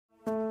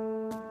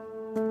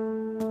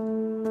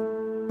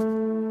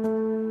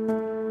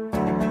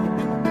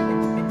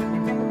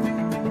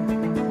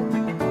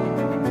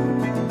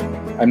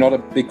I'm not a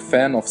big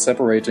fan of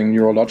separating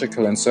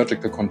neurological and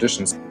surgical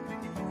conditions.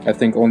 I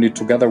think only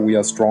together we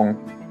are strong.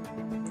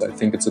 I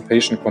think it's a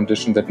patient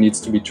condition that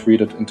needs to be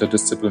treated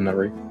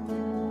interdisciplinary.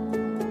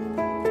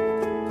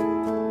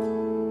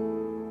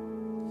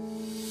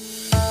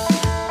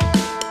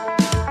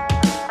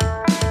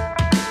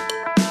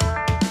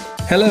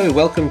 Hello,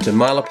 welcome to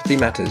Myelopathy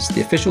Matters, the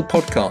official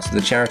podcast of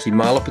the charity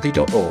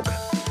Myelopathy.org,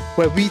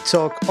 where we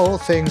talk all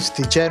things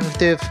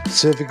degenerative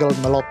cervical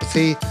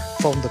myelopathy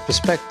from the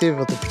perspective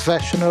of the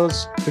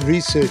professionals, the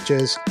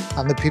researchers,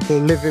 and the people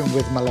living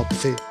with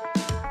myelopathy.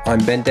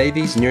 I'm Ben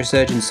Davies,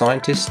 neurosurgeon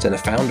scientist and a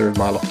founder of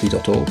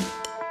Myelopathy.org.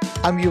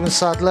 I'm Iwan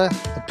Sadler,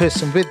 a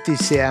person with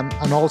DCM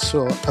and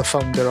also a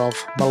founder of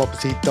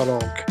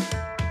Myelopathy.org.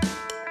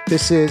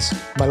 This is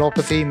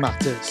Myelopathy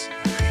Matters.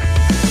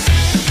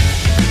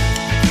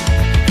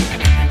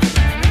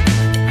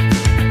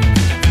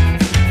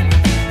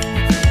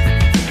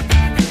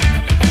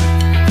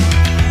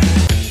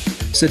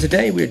 So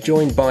today we're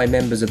joined by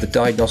members of the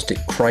Diagnostic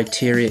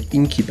Criteria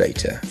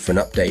Incubator for an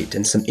update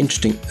and some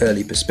interesting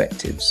early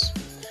perspectives.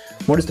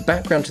 What is the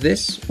background to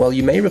this? Well,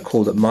 you may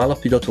recall that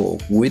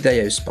Myelopathy.org with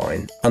AO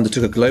Spine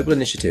undertook a global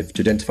initiative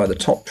to identify the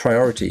top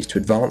priorities to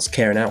advance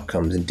care and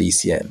outcomes in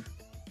DCM.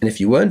 And if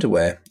you weren't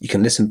aware, you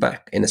can listen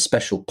back in a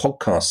special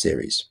podcast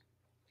series.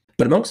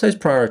 But amongst those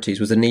priorities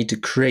was the need to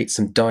create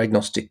some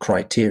diagnostic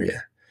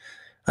criteria.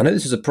 I know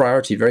this is a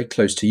priority very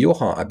close to your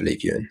heart, I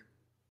believe, Ewan.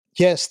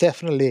 Yes,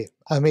 definitely.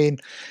 I mean,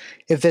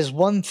 if there's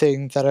one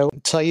thing that our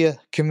entire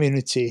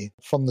community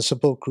from the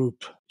support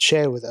group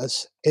share with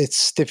us,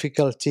 it's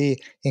difficulty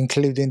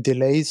including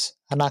delays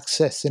and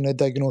accessing a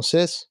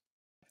diagnosis.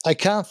 I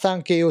can't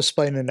thank AO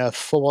Spine enough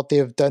for what they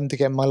have done to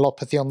get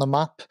myelopathy on the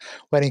map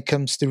when it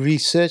comes to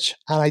research,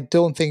 and I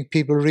don't think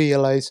people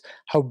realise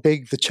how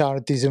big the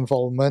charity's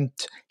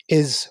involvement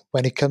is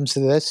when it comes to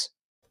this.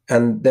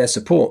 And their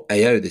support,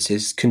 AO this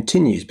is,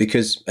 continues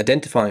because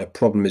identifying a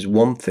problem is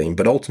one thing,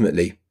 but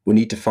ultimately we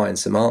need to find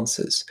some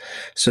answers.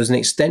 So as an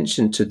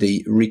extension to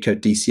the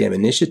RECODE-DCM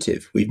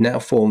initiative, we've now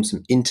formed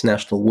some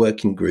international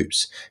working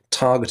groups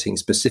targeting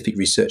specific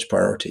research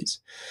priorities.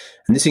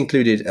 And this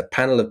included a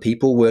panel of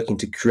people working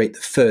to create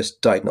the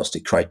first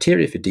diagnostic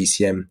criteria for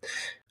DCM.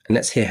 And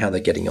let's hear how they're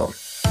getting on.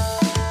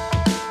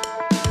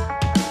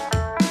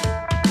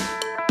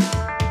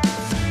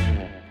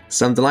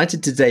 So I'm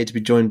delighted today to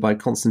be joined by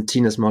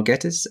Konstantinos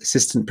Margetis,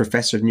 Assistant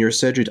Professor of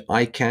Neurosurgery at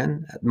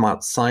ICANN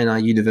at Sinai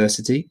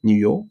University, New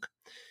York,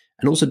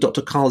 and also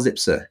Dr.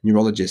 Zipser,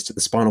 Neurologist at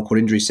the Spinal Cord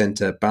Injury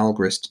Center,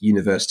 Balgrist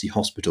University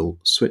Hospital,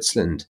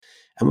 Switzerland.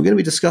 And we're going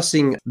to be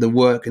discussing the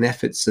work and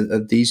efforts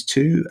of these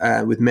two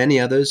with many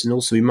others. And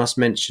also we must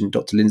mention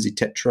Dr. Lindsay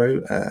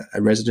Tetro, a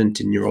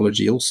resident in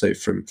neurology also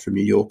from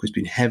New York, who's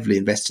been heavily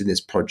invested in this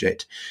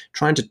project,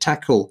 trying to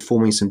tackle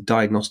forming some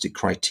diagnostic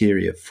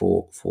criteria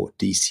for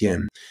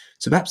DCM.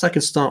 So perhaps I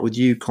can start with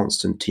you,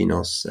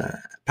 Konstantinos.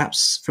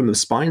 Perhaps from the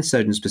spine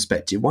surgeon's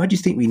perspective, why do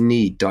you think we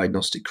need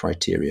diagnostic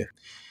criteria?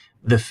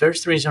 The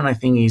first reason, I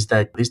think, is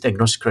that this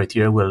diagnostic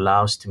criteria will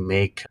allow us to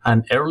make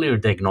an earlier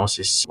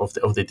diagnosis of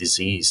the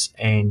disease.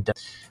 And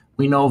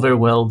we know very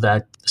well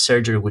that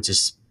surgery, which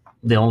is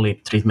the only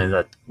treatment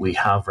that we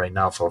have right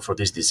now for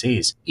this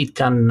disease, it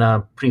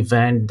can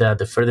prevent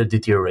the further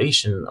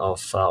deterioration of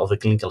the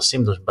clinical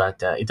symptoms,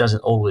 but it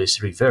doesn't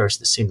always reverse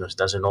the symptoms,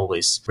 doesn't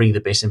always bring the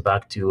patient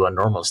back to a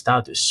normal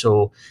status.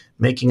 So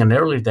making an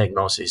earlier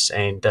diagnosis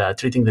and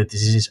treating the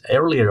disease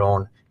earlier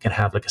on can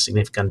have like a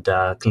significant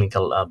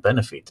clinical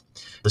benefit.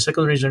 The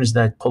second reason is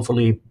that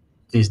hopefully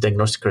these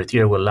diagnostic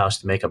criteria will allow us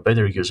to make a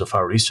better use of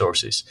our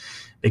resources,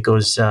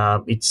 because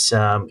it's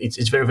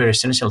very, very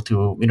essential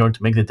in order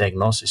to make the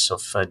diagnosis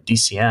of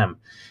DCM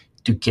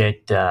to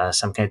get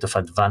some kind of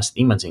advanced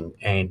imaging,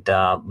 and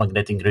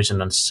magnetic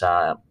resonance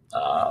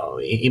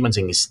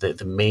imaging is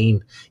the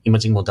main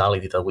imaging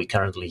modality that we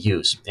currently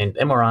use. And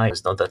MRI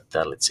is not that,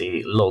 let's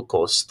say,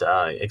 low-cost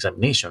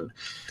examination.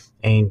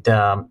 And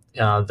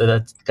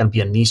that can be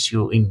an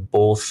issue in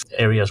both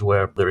areas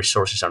where the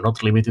resources are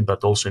not limited,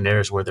 but also in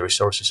areas where the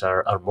resources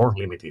are more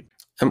limited.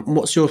 And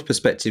what's your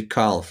perspective,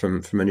 Carl, from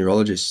a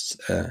neurologist's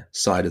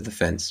side of the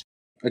fence?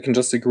 I can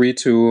just agree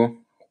to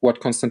what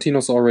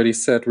Konstantinos already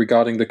said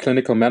regarding the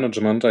clinical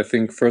management. I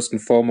think first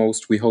and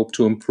foremost, we hope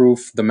to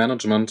improve the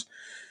management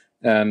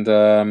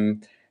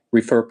and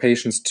refer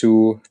patients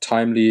to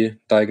timely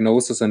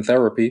diagnosis and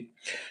therapy.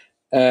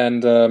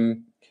 And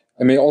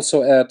I may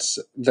also add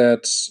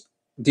that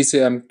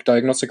DCM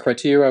diagnostic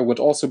criteria would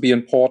also be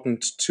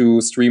important to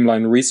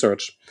streamline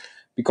research,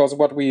 because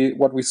what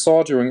we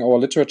saw during our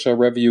literature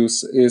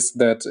reviews is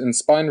that in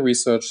spine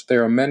research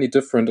there are many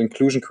different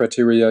inclusion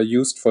criteria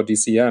used for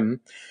DCM,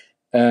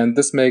 and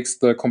this makes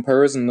the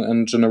comparison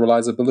and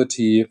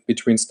generalizability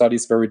between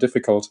studies very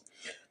difficult.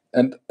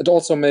 And it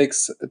also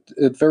makes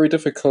it very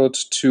difficult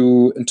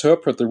to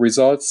interpret the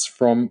results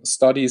from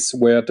studies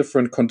where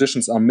different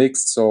conditions are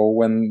mixed. So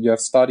when you have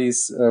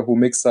studies who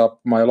mix up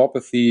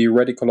myelopathy,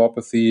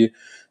 radiculopathy,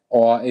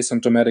 or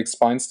asymptomatic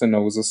spine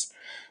stenosis.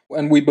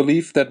 And we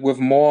believe that with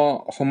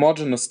more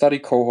homogeneous study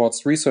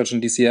cohorts, research in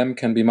DCM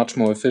can be much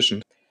more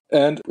efficient.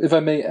 And if I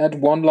may add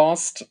one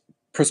last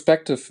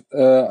perspective,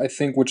 I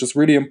think, which is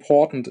really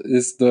important,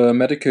 is the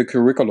medical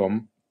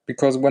curriculum.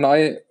 Because when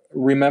I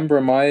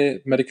remember my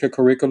medical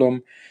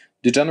curriculum,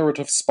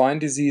 degenerative spine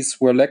disease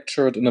were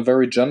lectured in a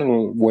very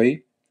general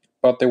way,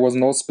 but there was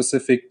no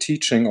specific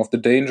teaching of the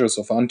dangers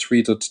of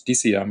untreated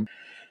DCM.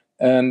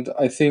 And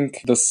I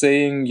think the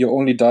saying, you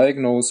only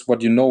diagnose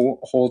what you know,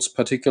 holds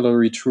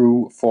particularly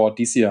true for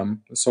DCM.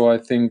 So I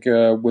think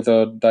with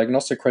a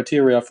diagnostic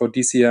criteria for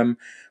DCM,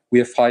 we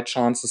have high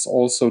chances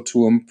also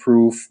to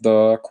improve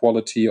the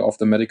quality of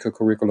the medical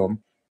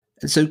curriculum.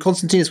 And so,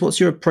 Konstantinos, what's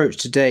your approach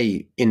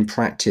today in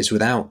practice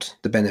without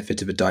the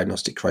benefit of a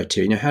diagnostic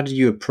criteria? Now, how do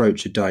you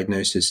approach a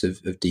diagnosis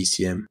of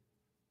DCM?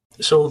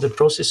 So the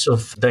process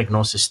of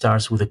diagnosis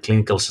starts with a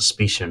clinical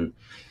suspicion.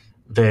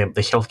 The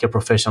healthcare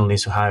professional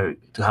needs to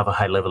have a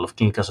high level of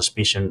clinical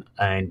suspicion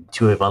and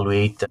to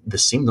evaluate the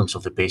symptoms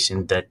of the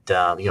patient that,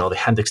 the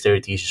hand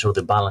dexterity issues or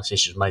the balance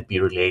issues might be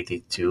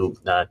related to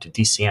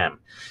DCM.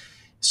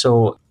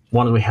 So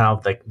once we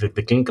have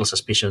the clinical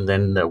suspicion,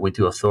 then we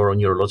do a thorough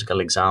neurological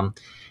exam.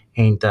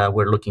 And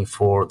we're looking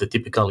for the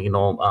typical,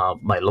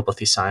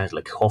 myelopathy signs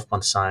like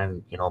Hoffman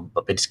sign,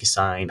 Babinski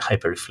sign,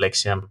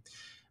 hyperreflexia.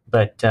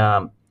 But,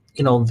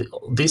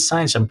 these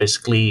signs are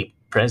basically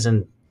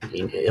present,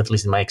 at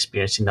least in my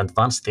experience, in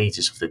advanced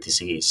stages of the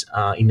disease.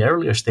 In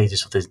earlier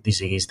stages of the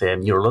disease, the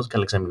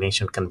neurological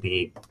examination can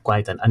be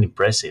quite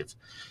unimpressive.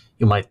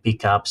 You might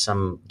pick up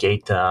some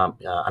gait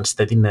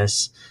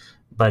unsteadiness,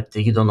 but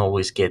you don't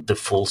always get the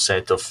full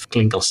set of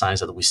clinical signs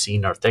that we see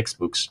in our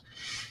textbooks.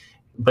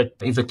 But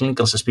if the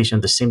clinical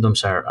suspicion, the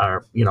symptoms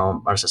are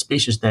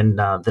suspicious, then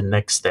the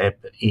next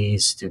step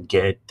is to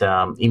get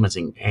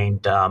imaging.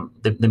 And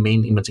the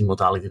main imaging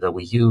modality that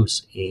we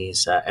use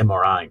is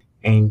MRI.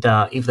 And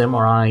if the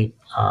MRI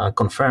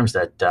confirms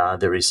that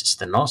there is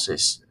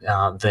stenosis,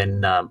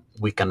 then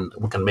we can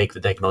make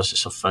the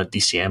diagnosis of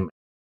DCM.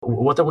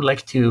 What I would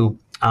like to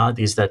add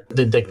is that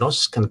the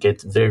diagnosis can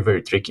get very,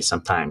 very tricky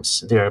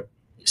sometimes. There are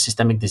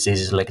systemic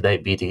diseases like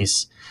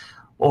diabetes,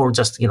 or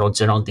just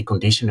general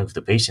deconditioning of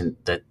the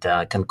patient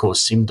that can cause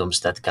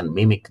symptoms that can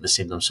mimic the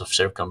symptoms of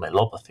cervical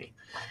myelopathy.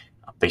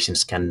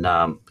 Patients can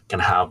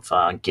have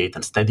gait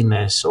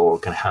unsteadiness or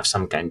can have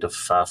some kind of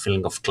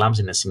feeling of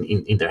clumsiness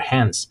in their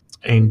hands.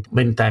 And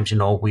many times,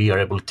 we are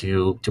able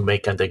to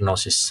make a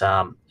diagnosis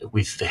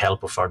with the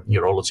help of our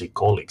neurology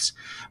colleagues.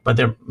 But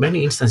there are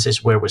many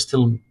instances where we're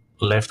still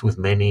left with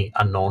many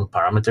unknown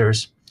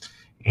parameters.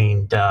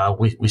 And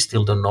we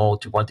still don't know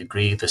to what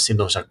degree the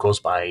symptoms are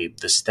caused by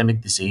the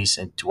systemic disease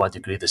and to what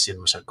degree the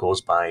symptoms are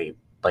caused by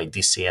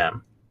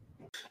DCM.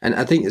 And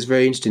I think it's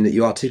very interesting that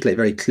you articulate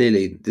very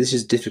clearly this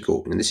is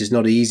difficult and this is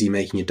not easy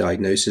making a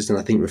diagnosis, and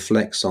I think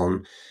reflects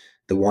on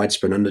the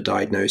widespread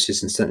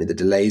underdiagnosis and certainly the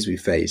delays we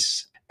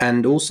face.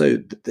 And also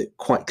that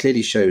quite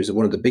clearly shows that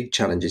one of the big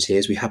challenges here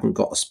is we haven't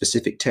got a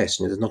specific test.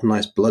 There's not a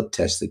nice blood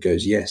test that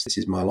goes, yes, this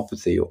is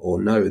myelopathy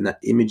or no, and that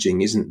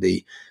imaging isn't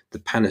the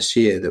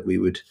panacea that we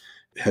would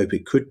hope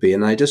it could be.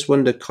 And I just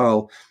wonder,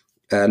 Carl,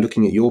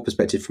 looking at your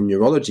perspective from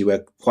neurology,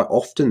 where quite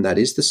often that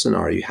is the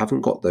scenario, you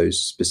haven't got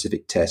those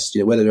specific tests,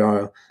 whether there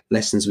are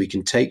lessons we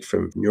can take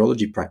from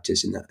neurology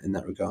practice in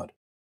that regard.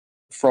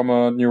 From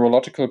a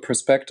neurological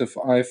perspective,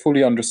 I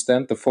fully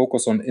understand the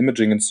focus on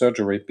imaging and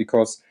surgery,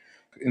 because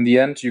in the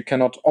end, you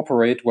cannot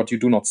operate what you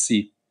do not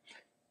see.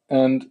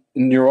 And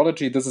in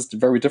neurology, this is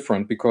very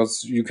different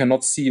because you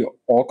cannot see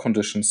all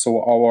conditions.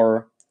 So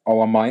our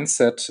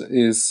mindset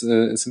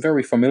is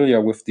very familiar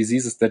with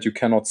diseases that you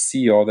cannot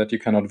see or that you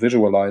cannot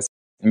visualize.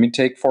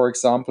 Take, for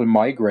example,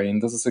 migraine.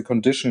 This is a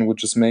condition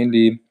which is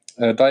mainly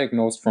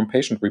diagnosed from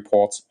patient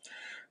reports.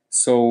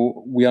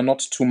 So we are not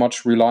too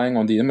much relying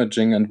on the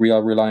imaging, and we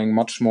are relying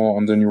much more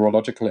on the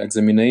neurological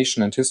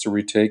examination and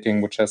history taking,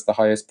 which has the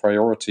highest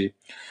priority.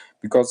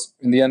 Because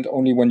in the end,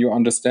 only when you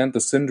understand the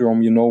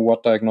syndrome, you know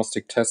what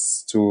diagnostic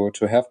tests to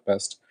have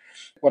best.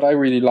 What I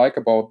really like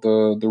about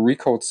the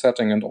RECODE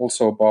setting and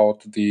also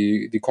about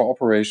the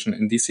cooperation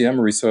in DCM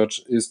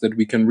research is that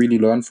we can really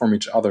learn from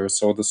each other,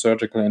 so the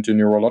surgical and the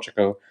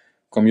neurological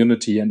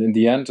community. And in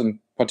the end, in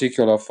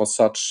particular for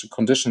such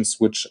conditions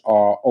which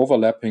are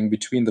overlapping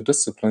between the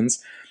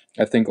disciplines,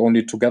 I think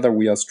only together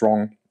we are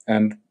strong.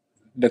 And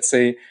let's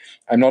say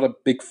I'm not a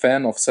big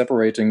fan of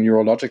separating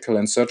neurological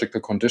and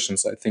surgical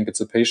conditions. I think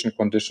it's a patient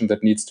condition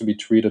that needs to be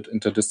treated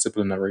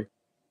interdisciplinary.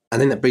 I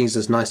think that brings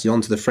us nicely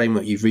onto the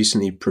framework you've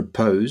recently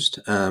proposed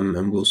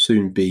and will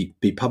soon be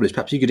published.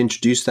 Perhaps you could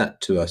introduce that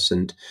to us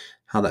and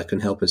how that can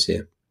help us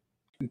here.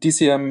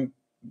 DCM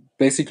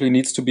basically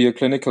needs to be a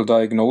clinical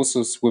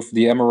diagnosis with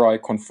the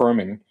MRI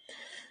confirming.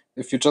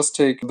 If you just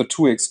take the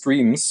two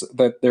extremes,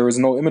 that there is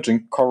no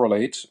imaging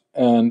correlate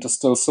and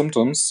still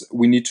symptoms,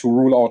 we need to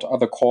rule out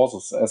other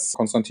causes, as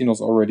Konstantinos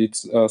already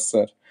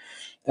said.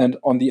 And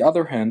on the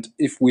other hand,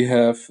 if we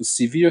have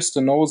severe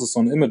stenosis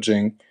on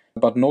imaging,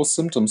 but no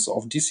symptoms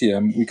of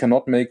DCM, we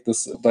cannot make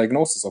this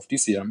diagnosis of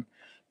DCM.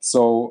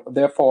 So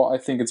therefore, I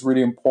think it's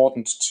really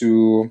important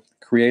to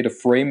create a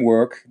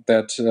framework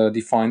that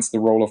defines the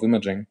role of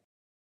imaging.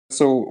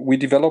 So we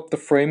developed the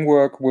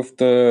framework with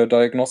the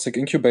Diagnostic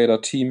Incubator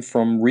team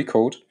from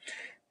RECODE.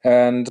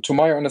 And to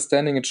my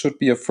understanding, it should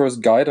be a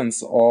first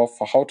guidance of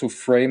how to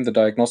frame the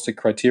diagnostic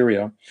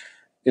criteria.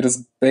 It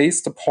is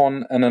based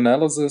upon an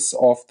analysis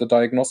of the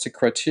diagnostic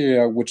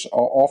criteria which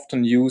are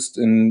often used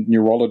in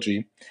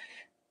neurology.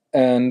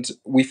 And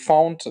we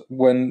found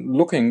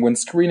when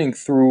screening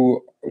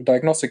through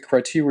diagnostic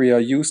criteria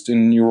used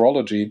in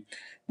neurology,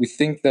 we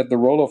think that the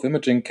role of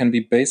imaging can be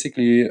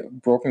basically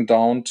broken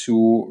down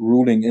to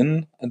ruling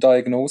in a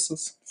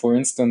diagnosis. For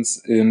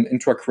instance, in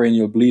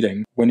intracranial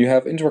bleeding. When you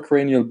have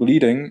intracranial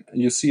bleeding,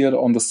 you see it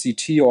on the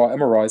CT or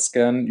MRI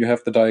scan, you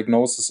have the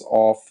diagnosis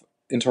of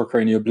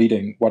intracranial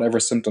bleeding, whatever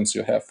symptoms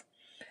you have.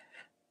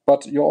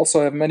 But you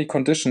also have many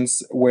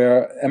conditions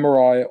where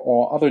MRI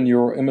or other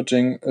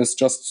neuroimaging is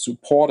just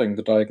supporting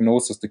the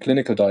diagnosis, the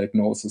clinical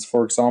diagnosis,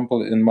 for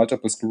example, in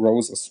multiple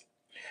sclerosis.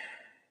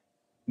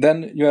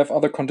 Then you have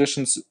other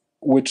conditions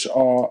which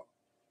are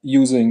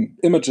using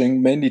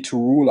imaging mainly to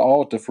rule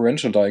out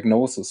differential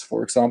diagnosis,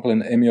 for example,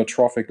 in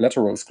amyotrophic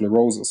lateral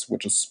sclerosis,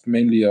 which is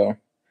mainly a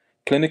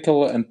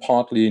clinical and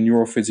partly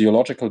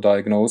neurophysiological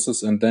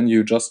diagnosis, and then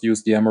you just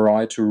use the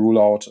MRI to rule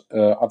out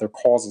other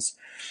causes.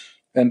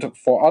 And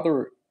for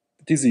other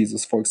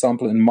diseases, for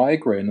example, in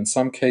migraine, in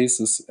some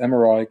cases,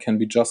 MRI can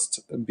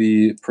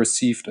be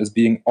perceived as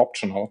being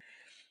optional.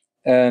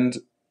 And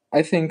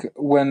I think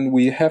when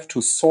we have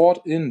to sort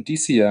in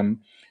DCM,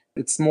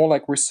 it's more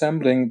like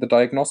resembling the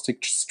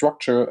diagnostic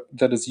structure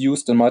that is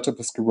used in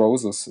multiple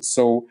sclerosis,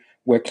 so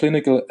where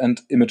clinical and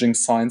imaging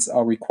signs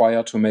are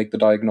required to make the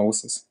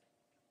diagnosis.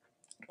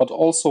 But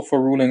also for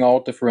ruling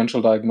out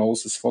differential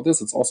diagnosis. For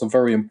this, it's also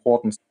very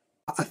important.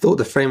 I thought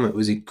the framework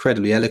was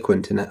incredibly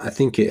eloquent, and I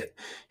think it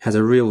has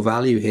a real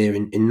value here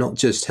in not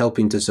just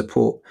helping to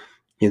support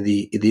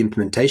the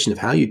implementation of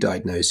how you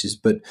diagnose this,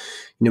 but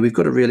we've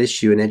got a real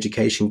issue, an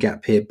education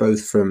gap here,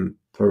 both from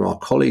our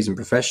colleagues and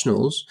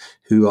professionals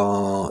who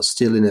are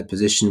still in a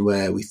position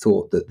where we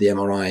thought that the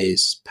MRI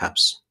is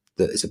perhaps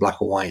that it's a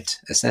black or white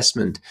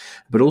assessment,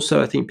 but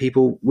also I think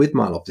people with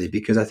myelopathy,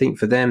 because I think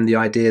for them the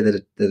idea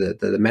that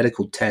the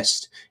medical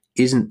test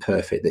isn't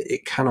perfect, that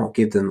it cannot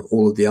give them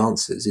all of the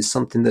answers, is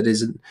something that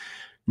isn't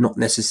not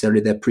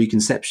necessarily their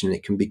preconception.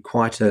 It can be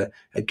quite a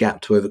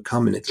gap to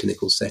overcome in a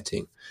clinical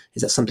setting.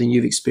 Is that something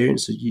you've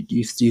experienced? Do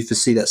you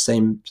foresee that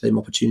same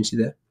opportunity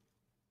there?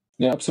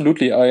 Yeah,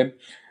 absolutely.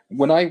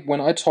 When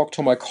I talk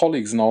to my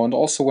colleagues now, and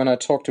also when I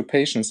talk to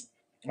patients,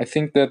 I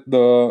think that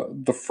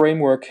the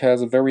framework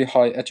has a very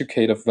high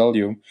educative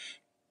value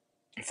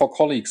for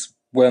colleagues.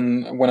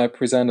 When I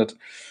present it,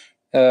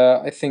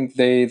 I think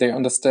they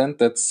understand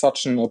that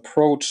such an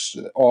approach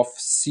of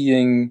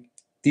seeing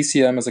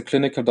DCM as a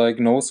clinical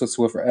diagnosis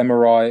with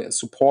MRI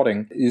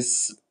supporting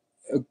is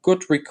a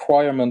good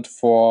requirement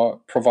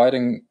for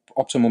providing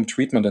optimum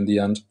treatment in the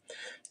end.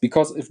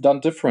 Because if done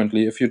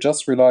differently, if you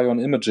just rely on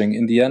imaging,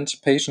 in the end,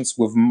 patients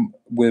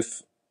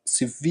with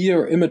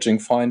severe imaging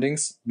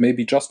findings may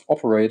be just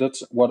operated,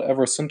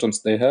 whatever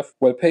symptoms they have,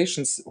 while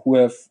patients who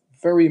have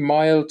very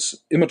mild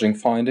imaging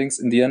findings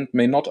in the end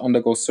may not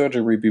undergo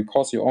surgery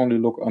because you only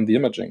look on the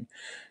imaging.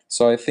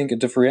 So I think a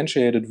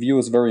differentiated view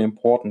is very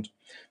important.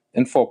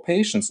 And for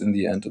patients in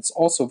the end, it's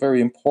also very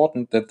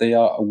important that they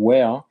are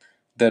aware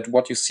that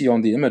what you see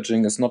on the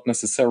imaging is not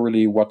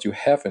necessarily what you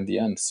have in the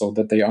end, so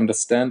that they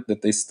understand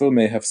that they still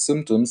may have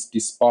symptoms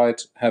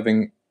despite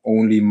having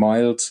only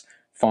mild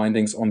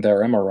findings on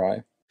their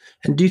MRI.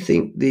 And do you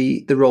think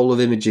the role of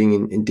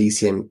imaging in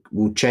DCM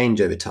will change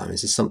over time?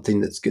 Is this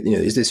something that's good?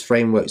 Is this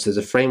framework? So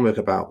there's a framework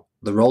about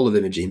the role of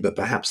imaging, but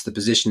perhaps the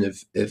position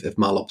of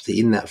myelopathy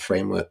in that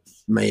framework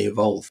may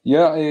evolve.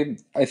 Yeah,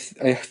 I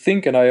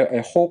think and I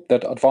hope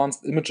that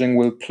advanced imaging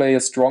will play a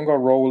stronger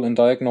role in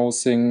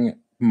diagnosing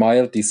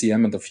mild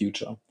DCM in the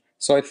future.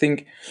 So I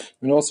think,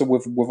 and also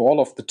with all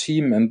of the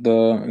team and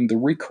the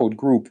RECODE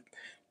group,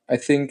 I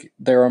think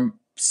there are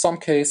some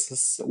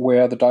cases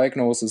where the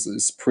diagnosis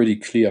is pretty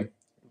clear,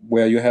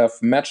 where you have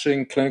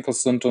matching clinical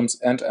symptoms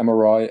and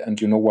MRI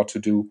and you know what to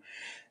do.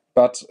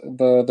 But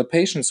the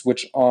patients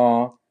which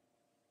are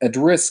at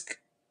risk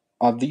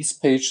are these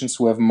patients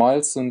who have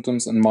mild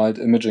symptoms and mild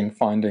imaging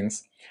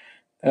findings.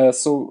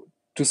 So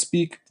to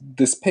speak,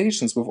 these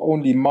patients with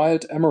only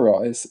mild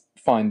MRI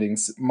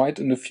findings might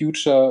in the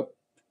future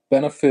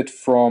benefit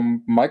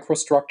from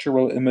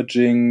microstructural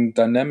imaging,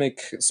 dynamic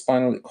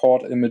spinal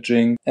cord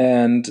imaging,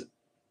 and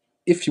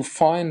if you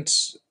find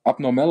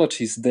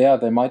abnormalities there,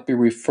 they might be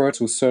referred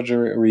to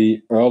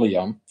surgery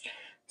earlier.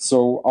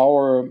 So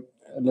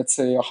let's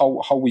say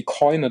how we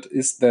coin it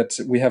is that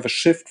we have a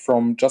shift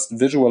from just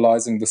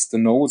visualizing the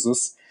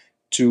stenosis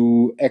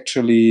to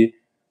actually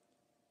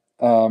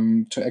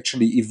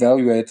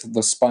evaluate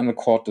the spinal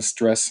cord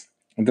distress.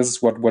 And this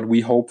is what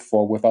we hope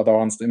for with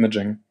advanced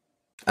imaging.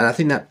 And I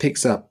think that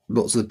picks up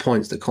lots of the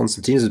points that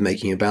Konstantinos is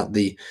making about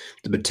the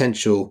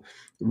potential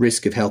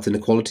risk of health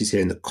inequalities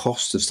here and the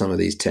cost of some of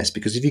these tests.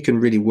 Because if you can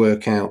really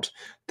work out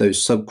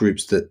those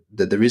subgroups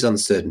that there is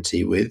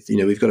uncertainty with,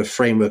 we've got a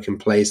framework in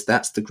place,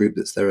 that's the group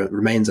there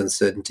remains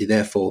uncertainty,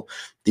 therefore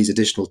these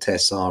additional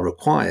tests are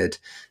required.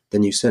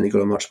 then you've certainly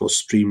got a much more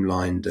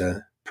streamlined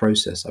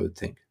process, I would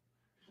think.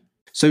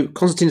 So,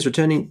 Konstantinos,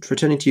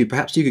 returning to you,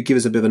 perhaps you could give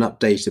us a bit of an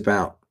update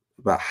about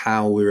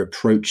how we're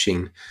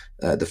approaching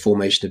the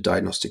formation of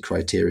diagnostic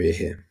criteria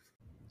here.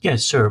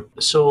 Yes, sure.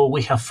 So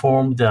we have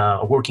formed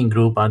a working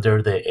group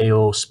under the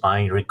AO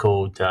Spine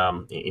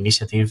RECODE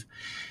initiative.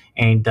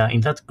 And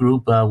in that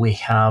group, we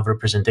have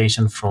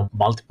representation from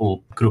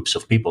multiple groups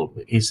of people.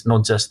 It's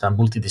not just a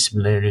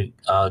multidisciplinary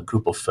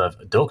group of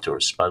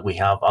doctors, but we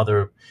have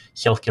other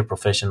healthcare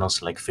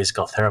professionals like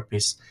physical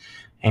therapists.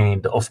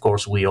 And of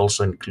course, we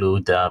also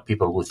include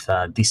people with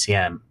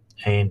DCM.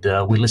 And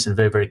we listen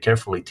very, very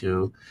carefully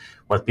to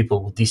what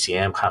people with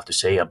DCM have to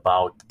say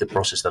about the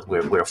process that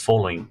we're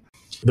following.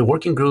 The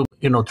working group,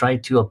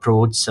 tried to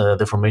approach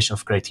the formation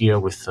of criteria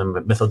with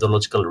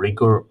methodological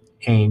rigor,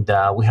 and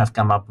we have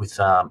come up with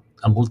a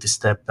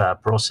multi-step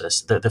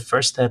process. The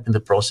first step in the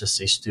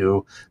process is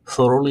to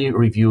thoroughly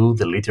review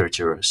the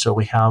literature. So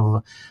we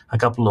have a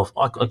couple of,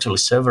 actually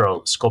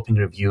several scoping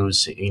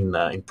reviews in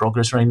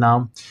progress right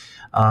now.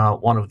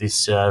 One of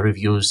these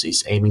reviews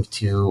is aiming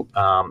to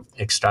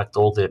extract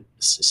all the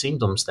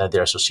symptoms that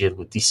are associated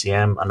with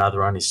DCM.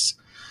 Another one is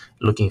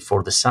looking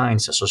for the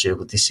signs associated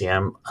with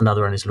DCM.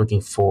 Another one is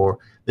looking for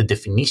the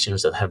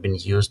definitions that have been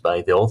used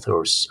by the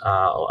authors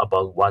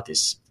about what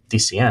is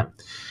DCM.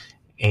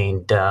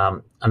 And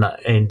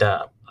in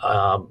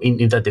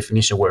that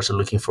definition, we're also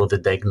looking for the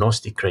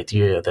diagnostic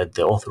criteria that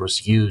the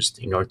authors used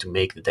in order to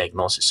make the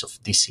diagnosis of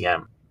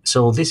DCM.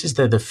 So this is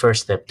the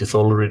first step, to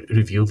thoroughly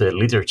review the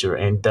literature.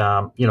 And,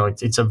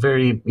 it's a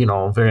very,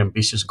 very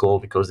ambitious goal,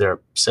 because there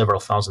are several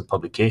thousand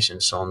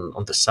publications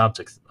on the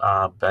subject.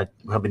 But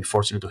we have been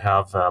fortunate to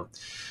have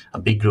a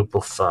big group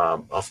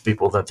of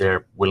people that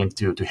they're willing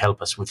to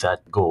help us with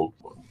that goal.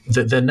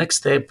 The next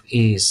step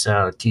is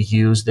to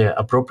use the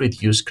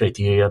appropriate use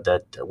criteria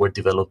that were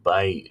developed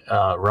by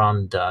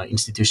RAND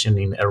institution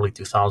in early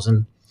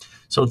 2000.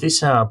 So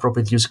this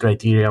appropriate use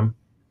criteria,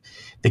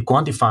 they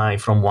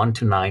quantify from 1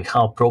 to 9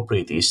 how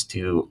appropriate it is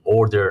to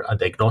order a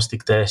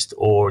diagnostic test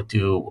or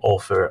to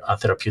offer a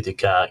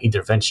therapeutic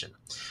intervention.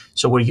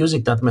 So we're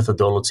using that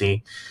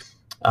methodology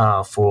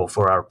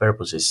for our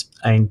purposes.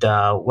 And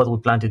what we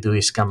plan to do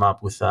is come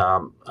up with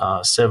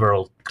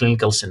several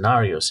clinical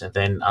scenarios and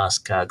then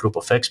ask a group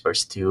of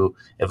experts to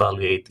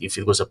evaluate if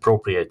it was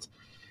appropriate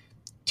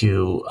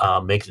to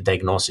make the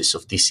diagnosis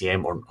of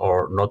DCM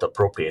or not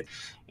appropriate.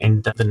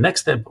 And the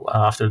next step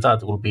after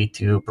that will be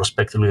to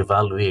prospectively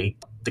evaluate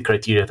the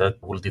criteria that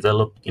we'll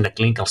develop in a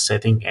clinical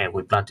setting, and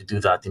we plan to do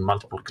that in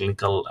multiple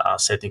clinical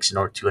settings in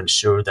order to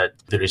ensure that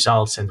the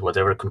results and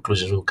whatever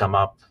conclusions will come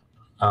up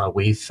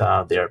with,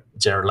 they're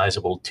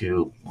generalizable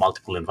to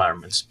multiple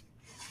environments.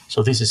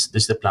 So this is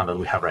the plan that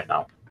we have right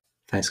now.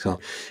 Thanks, Carl.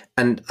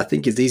 And I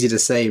think it's easy to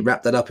say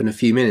wrap that up in a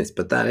few minutes,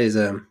 but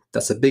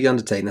that's a big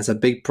undertaking. That's a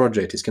big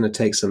project. It's going to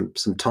take some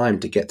time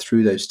to get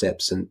through those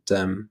steps and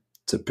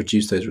to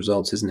produce those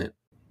results, isn't it?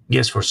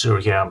 Yes, for sure.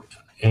 Yeah.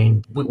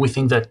 And we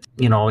think that,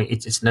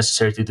 it's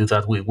necessary to do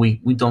that.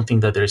 We don't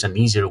think that there is an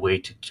easier way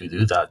to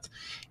do that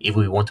if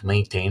we want to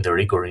maintain the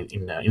rigor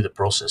in the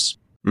process.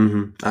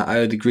 Mm-hmm. I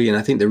would agree. And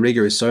I think the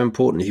rigor is so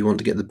important if you want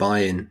to get the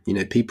buy-in.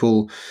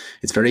 People,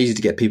 it's very easy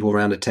to get people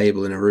around a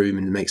table in a room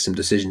and make some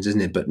decisions,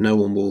 isn't it? But no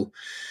one will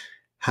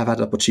have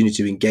had opportunity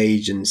to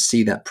engage and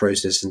see that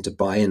process and to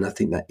buy in. I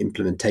think that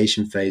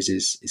implementation phase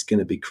is going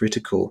to be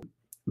critical.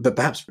 But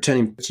perhaps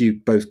turning to you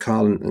both,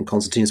 Carl and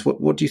Konstantinos,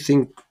 what do you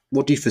think?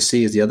 What do you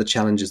foresee as the other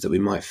challenges that we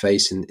might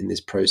face in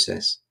this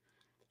process?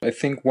 I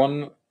think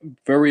one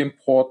very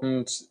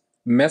important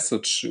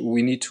message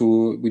we need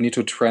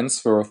to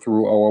transfer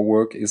through our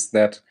work is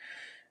that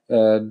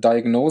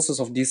diagnosis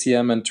of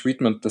DCM and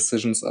treatment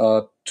decisions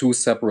are two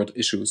separate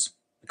issues,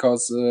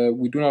 because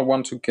we do not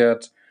want to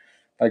get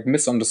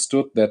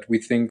misunderstood that we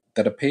think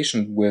that a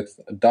patient with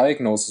a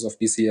diagnosis of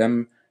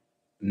DCM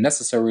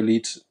necessarily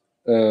needs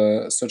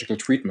surgical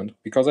treatment,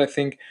 because I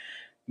think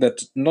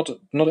that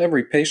not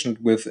every patient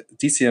with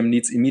DCM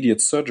needs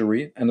immediate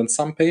surgery, and in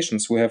some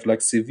patients who have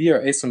severe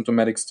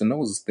asymptomatic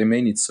stenosis, they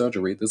may need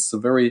surgery. This is a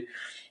very,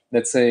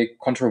 let's say,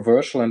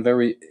 controversial and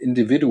very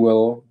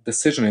individual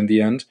decision in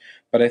the end,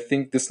 but I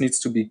think this needs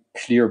to be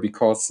clear,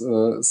 because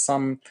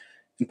some,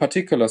 in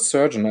particular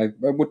surgeon, I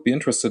would be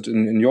interested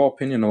in your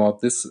opinion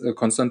about this,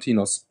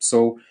 Konstantinos.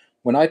 So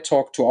when I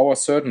talk to our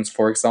surgeons,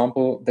 for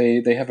example,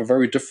 they have a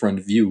very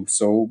different view.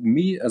 So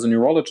me, as a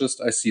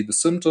neurologist, I see the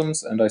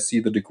symptoms and I see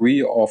the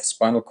degree of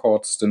spinal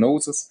cord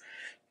stenosis.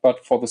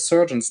 But for the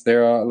surgeons,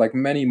 there are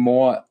many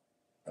more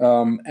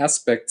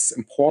aspects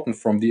important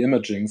from the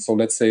imaging. So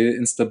let's say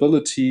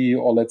instability,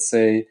 or let's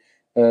say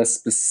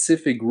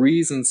specific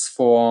reasons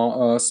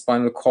for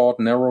spinal cord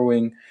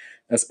narrowing,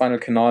 spinal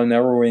canal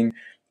narrowing.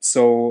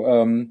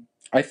 So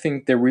I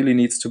think there really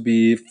needs to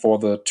be, for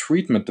the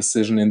treatment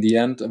decision in the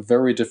end, a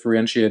very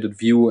differentiated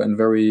view and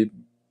very,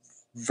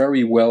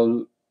 very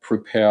well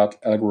prepared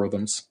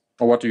algorithms.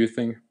 Or what do you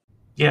think?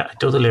 Yeah, I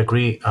totally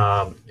agree.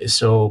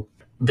 So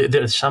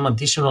there are some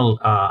additional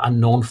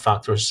unknown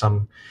factors,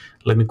 some,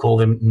 let me call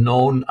them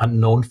known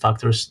unknown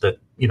factors that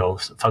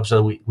factors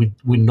that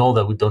we know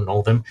that we don't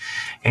know them.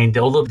 And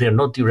although they're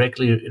not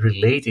directly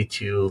related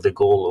to the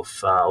goal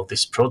of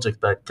this project,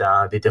 but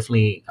they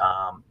definitely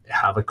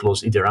have a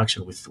close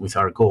interaction with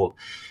our goal.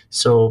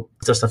 So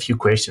just a few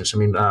questions. I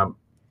mean,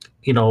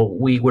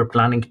 we were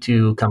planning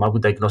to come up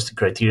with diagnostic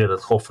criteria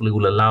that hopefully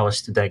will allow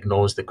us to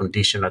diagnose the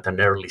condition at an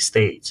early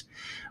stage.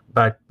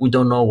 But we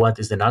don't know what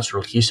is the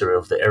natural history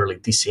of the early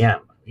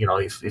DCM.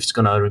 If it's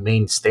going to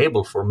remain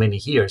stable for many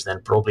years,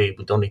 then probably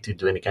we don't need to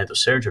do any kind of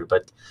surgery,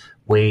 but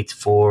wait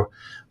for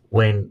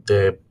when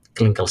the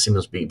clinical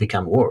symptoms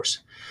become worse.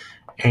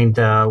 And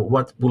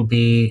what will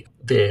be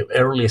the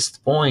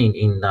earliest point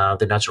in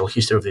the natural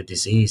history of the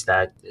disease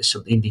that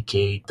should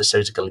indicate the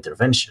surgical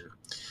intervention?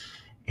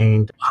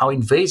 And how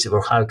invasive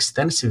or how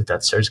extensive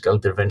that surgical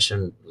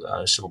intervention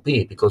should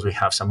be, because we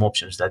have some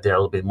options that they're a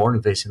little bit more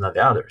invasive than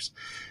the others.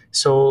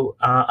 So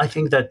I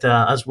think that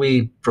as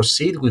we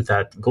proceed with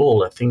that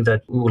goal, I think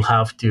that we will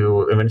have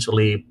to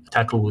eventually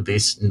tackle with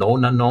these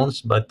known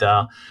unknowns. But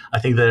I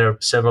think there are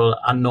several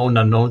unknown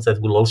unknowns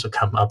that will also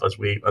come up as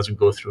we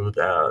go through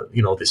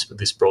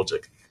this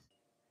project.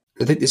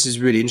 I think this is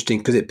really interesting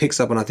because it picks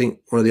up on, I think,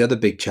 one of the other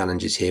big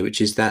challenges here,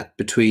 which is that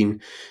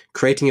between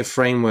creating a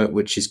framework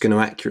which is going to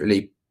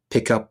accurately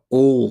pick up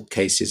all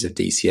cases of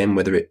DCM,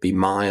 whether it be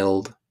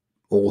mild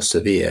or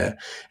severe,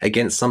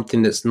 against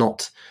something that's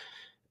not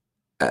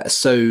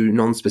so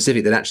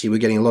non-specific that actually we're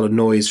getting a lot of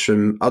noise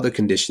from other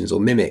conditions or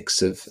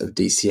mimics of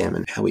DCM,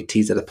 and how we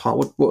tease that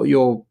apart. What are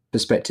your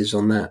perspectives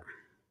on that?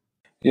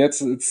 Yeah,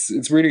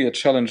 it's really a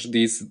challenge,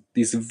 these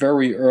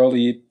very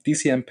early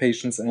DCM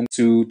patients, and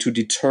to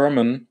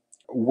determine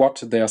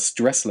what their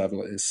stress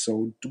level is.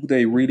 So do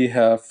they really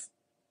have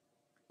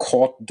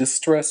cord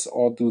distress,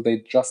 or do they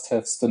just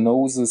have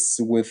stenosis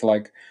with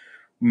like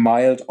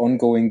mild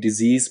ongoing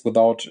disease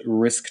without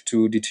risk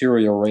to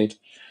deteriorate?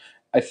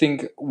 I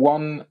think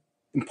one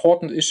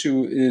important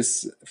issue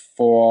is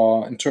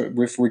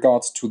with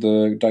regards to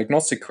the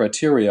diagnostic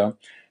criteria.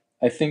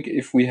 I think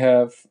if we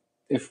have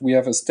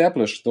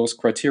established those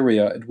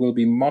criteria, it will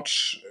be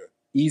much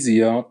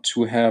easier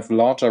to have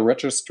larger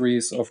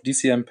registries of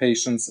DCM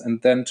patients,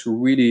 and then to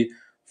really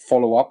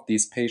follow up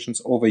these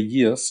patients over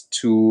years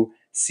to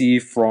see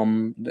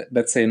from,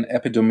 let's say, an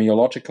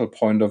epidemiological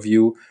point of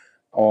view,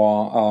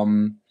 or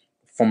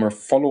from a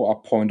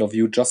follow-up point of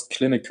view, just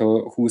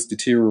clinical, who is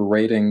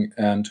deteriorating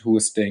and who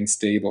is staying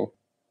stable.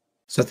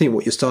 So I think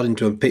what you're starting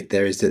to unpick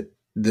there is that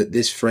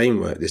this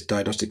framework, this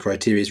diagnostic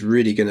criteria, is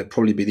really going to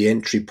probably be the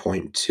entry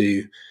point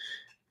to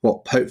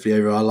what hopefully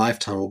over our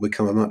lifetime will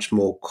become a much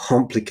more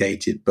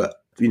complicated but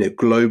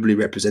globally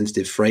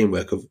representative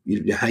framework of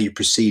how you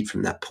proceed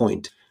from that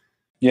point.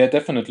 Yeah,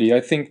 definitely.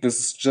 I think this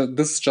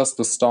is just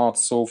the start.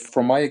 So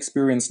from my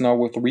experience now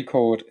with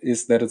RECODE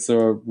is that it's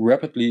a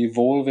rapidly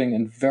evolving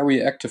and very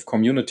active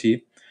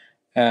community.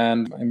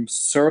 And I'm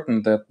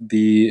certain that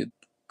the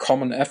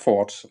common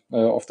effort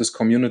of this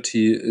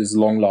community is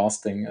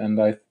long-lasting. And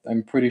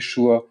I'm pretty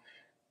sure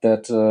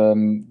that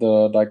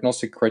the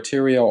diagnostic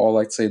criteria, or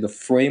let's say the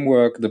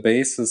framework, the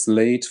basis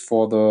laid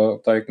for the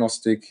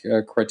diagnostic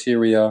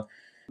criteria,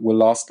 will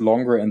last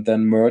longer and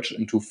then merge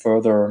into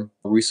further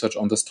research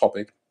on this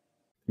topic.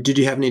 Did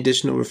you have any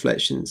additional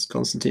reflections,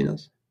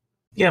 Konstantinos?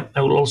 Yeah,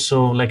 I would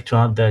also like to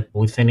add that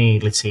with any,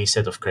 let's say,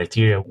 set of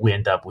criteria, we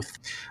end up with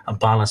a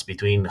balance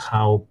between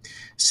how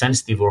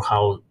sensitive or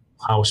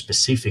how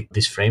specific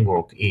this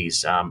framework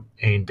is.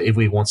 And if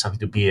we want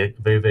something to be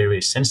very,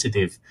 very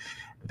sensitive,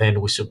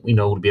 then we should,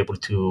 we'll be able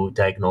to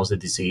diagnose the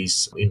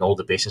disease in all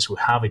the patients who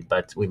have it,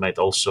 but we might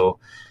also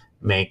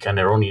make an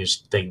erroneous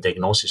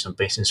diagnosis on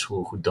patients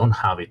who don't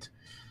have it.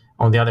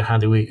 On the other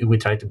hand, we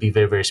try to be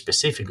very, very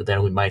specific,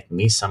 then we might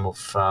miss some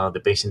of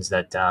the patients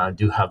that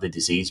do have the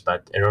disease,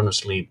 but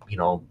erroneously,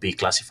 be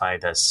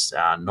classified as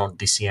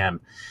non-DCM.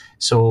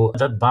 So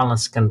that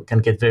balance can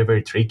get very,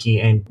 very tricky.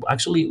 And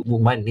actually, we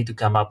might need to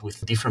come up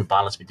with a different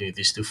balance between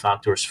these two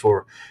factors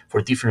for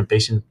different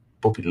patient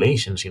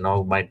populations.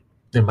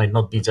 There might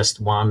not be just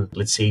one,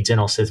 let's say,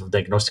 general set of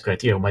diagnostic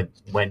criteria. We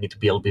might need to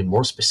be a little bit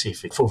more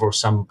specific for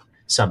some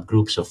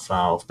subgroups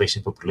of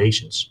patient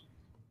populations.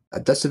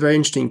 That's a very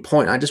interesting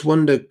point. I just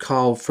wonder,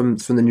 Carl, from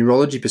the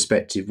neurology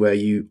perspective, where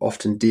you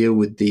often deal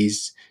with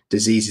these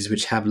diseases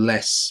which have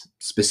less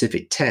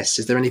specific tests,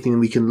 is there anything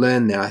we can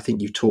learn there? I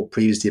think you've talked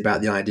previously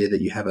about the idea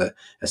that you have a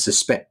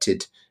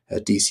suspected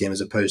DCM as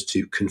opposed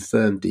to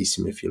confirmed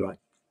DCM, if you like.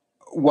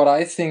 What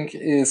I think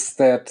is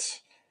that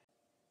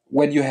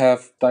when you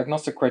have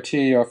diagnostic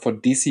criteria for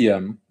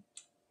DCM,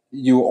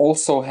 you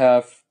also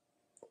have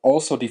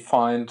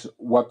defined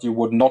what you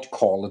would not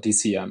call a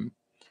DCM.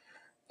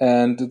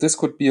 And this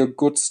could be a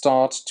good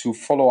start to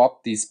follow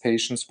up these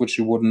patients which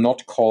you would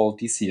not call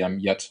DCM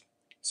yet.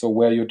 So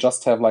where you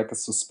just have like a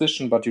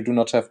suspicion, but you do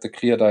not have the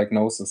clear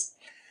diagnosis.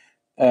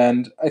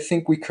 And I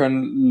think we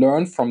can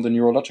learn from the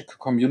neurological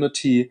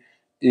community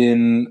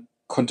in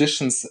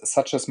conditions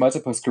such as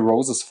multiple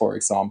sclerosis, for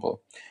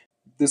example.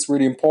 This is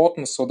really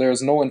important. So there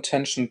is no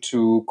intention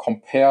to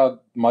compare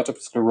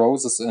multiple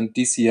sclerosis and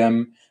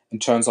DCM in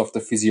terms of the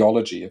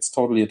physiology. It's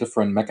totally a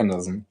different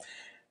mechanism.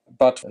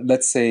 But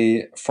let's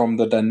say from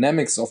the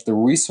dynamics of the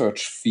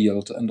research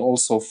field and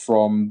also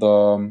from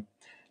the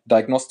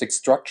diagnostic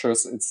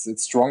structures,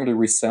 it's strongly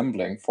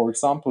resembling. For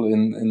example,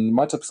 in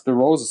multiple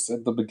sclerosis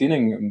at the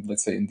beginning,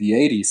 let's say in the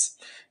 80s,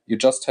 you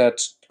just had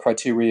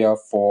criteria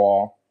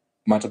for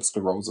multiple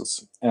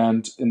sclerosis.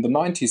 And in the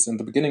 90s, in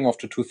the beginning of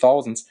the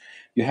 2000s,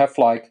 you have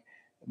like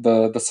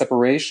the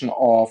separation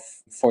of,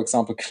 for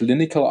example,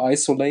 clinical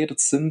isolated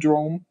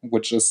syndrome,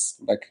 which is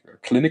like a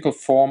clinical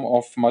form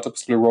of multiple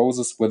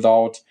sclerosis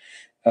without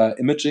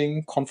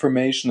imaging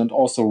confirmation, and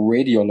also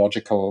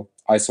radiological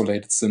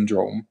isolated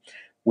syndrome,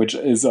 which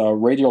is a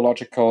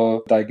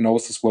radiological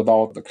diagnosis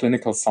without the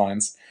clinical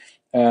signs.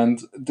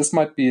 And this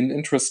might be an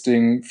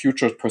interesting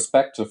future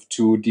perspective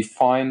to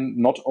define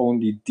not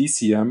only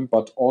DCM,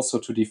 but also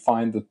to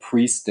define the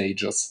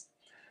pre-stages.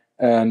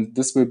 And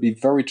this will be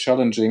very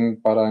challenging,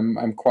 but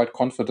I'm quite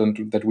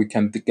confident that we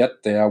can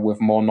get there with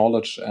more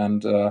knowledge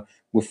and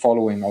with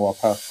following our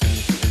path.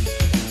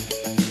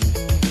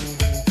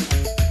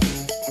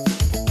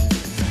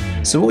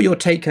 So what are your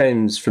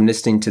take-homes from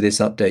listening to this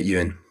update,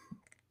 Iwan?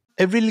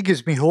 It really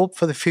gives me hope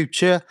for the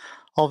future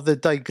of the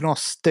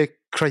diagnostic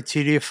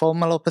criteria for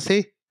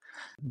myelopathy.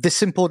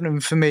 This important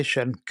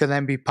information can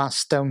then be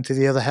passed down to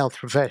the other health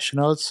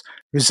professionals,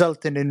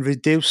 resulting in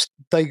reduced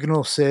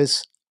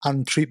diagnosis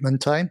and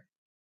treatment time.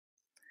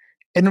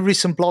 In a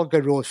recent blog I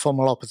wrote for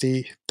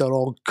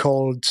Myelopathy.org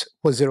called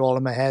Was It All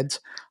in My Head?,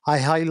 I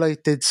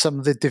highlighted some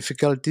of the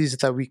difficulties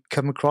that we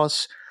come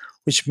across,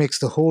 which makes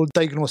the whole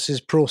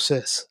diagnosis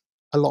process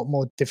a lot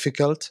more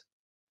difficult.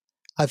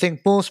 I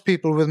think most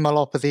people with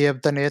myelopathy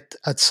have done it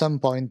at some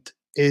point,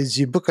 is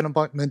you book an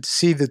appointment to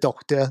see the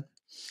doctor,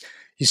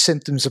 your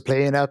symptoms are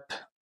playing up,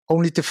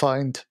 only to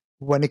find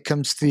when it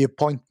comes to the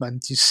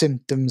appointment, your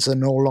symptoms are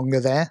no longer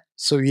there.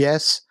 So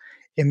yes,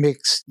 it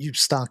makes you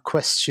start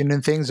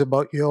questioning things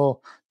about your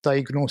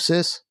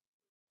diagnosis.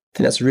 I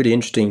think that's a really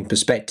interesting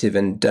perspective,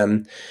 and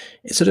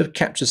it sort of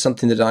captures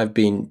something that I've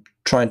been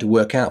trying to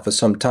work out for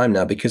some time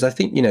now, because I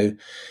think,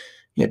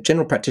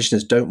 general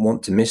practitioners don't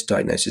want to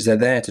misdiagnose. They're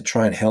there to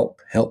try and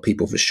help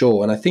people for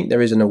sure. And I think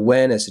there is an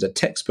awareness at a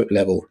textbook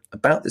level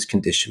about this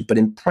condition, but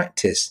in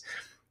practice,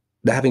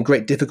 they're having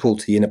great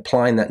difficulty in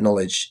applying that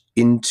knowledge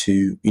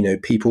into,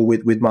 people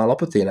with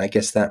myelopathy. And I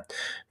guess that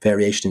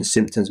variation in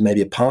symptoms may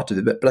be a part of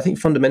it. But I think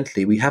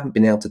fundamentally, we haven't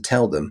been able to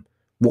tell them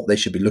what they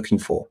should be looking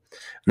for.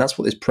 And that's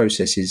what this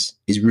process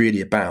is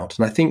really about.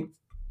 And I think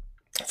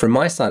from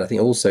my side, I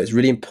think also it's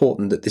really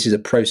important that this is a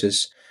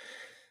process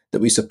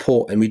that we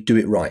support and we do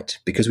it right,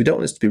 because we don't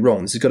want this to be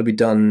wrong. This has got to be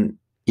done,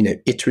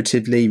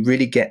 iteratively,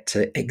 really get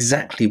to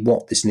exactly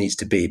what this needs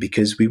to be,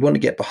 because we want to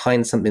get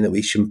behind something that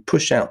we should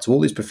push out to all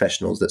these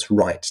professionals that's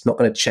right. It's not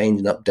going to change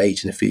and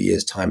update in a few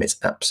years' time. It's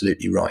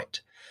absolutely right.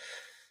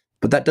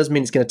 But that does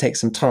mean it's going to take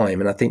some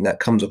time, and I think that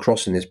comes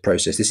across in this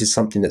process. This is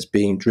something that's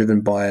being driven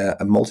by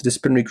a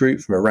multidisciplinary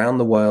group from around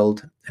the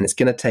world, and it's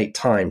going to take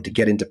time to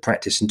get into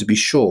practice and to be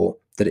sure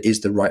that it is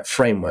the right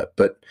framework.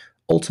 But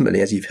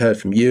ultimately, as you've heard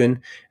from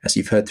Iwan, as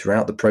you've heard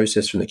throughout the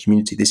process from the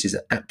community, this is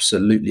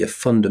absolutely a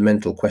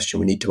fundamental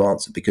question we need to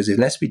answer, because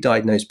unless we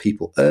diagnose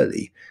people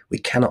early, we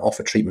cannot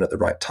offer treatment at the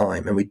right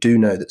time. And we do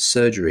know that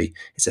surgery,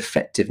 its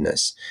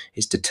effectiveness,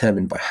 is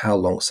determined by how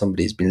long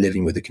somebody has been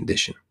living with the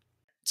condition.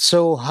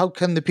 So how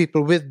can the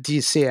people with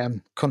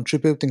DCM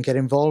contribute and get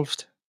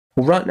involved?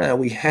 Well, right now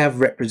we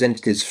have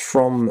representatives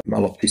from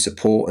Myelopathy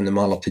Support and the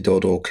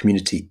Myelopathy.org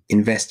community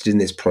invested in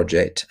this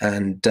project.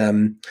 And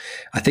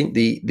I think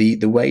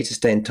the way to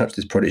stay in touch with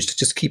this project is to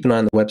just keep an eye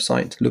on the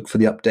website, look for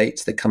the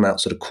updates that come out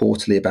sort of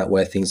quarterly about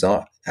where things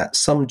are. At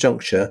some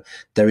juncture,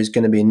 there is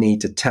going to be a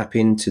need to tap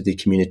into the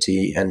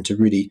community and to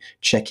really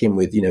check in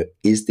with,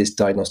 is this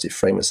diagnostic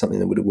framework something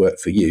that would work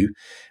for you?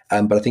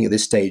 But I think at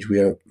this stage, we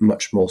are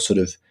much more sort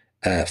of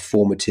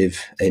formative,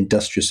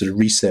 industrial sort of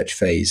research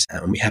phase,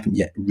 and we haven't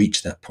yet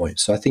reached that point.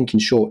 So I think, in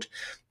short,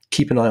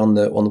 keep an eye on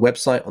the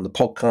website, on the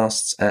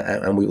podcasts,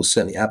 and we will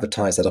certainly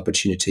advertise that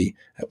opportunity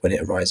when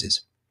it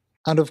arises.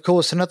 And of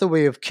course, another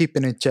way of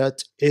keeping in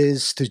touch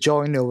is to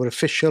join our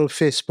official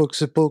Facebook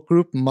support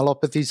group,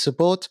 Myelopathy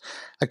Support,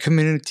 a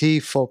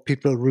community for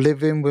people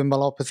living with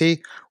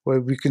myelopathy,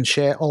 where we can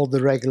share all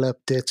the regular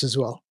updates as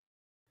well.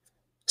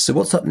 So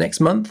what's up next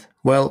month?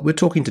 Well, we're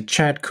talking to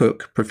Chad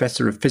Cook,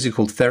 Professor of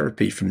Physical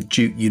Therapy from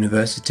Duke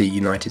University,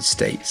 United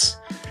States,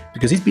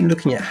 because he's been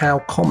looking at how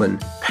common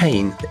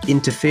pain that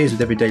interferes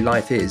with everyday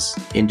life is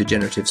in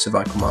degenerative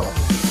cervical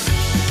myelopathy.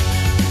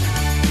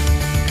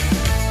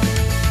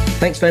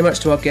 Thanks very much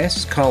to our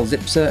guests, Carl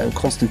Zipser and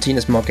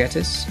Konstantinos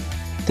Margetis.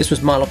 This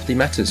was Myelopathy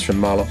Matters from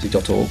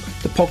Myelopathy.org.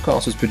 The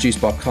podcast was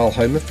produced by Carl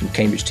Homer from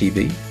Cambridge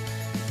TV.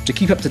 To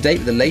keep up to date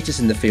with the latest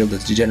in the field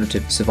of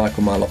degenerative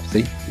cervical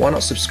myelopathy, why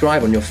not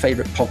subscribe on your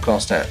favourite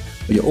podcast app,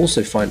 where you'll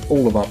also find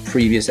all of our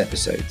previous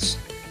episodes.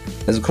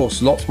 There's of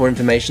course lots more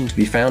information to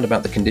be found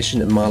about the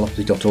condition at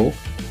myelopathy.org.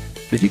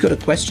 But if you've got a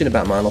question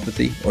about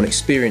myelopathy or an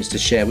experience to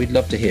share, we'd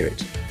love to hear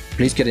it.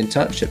 Please get in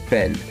touch at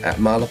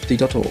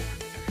ben@myelopathy.org.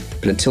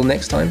 But until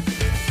next time,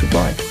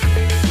 goodbye.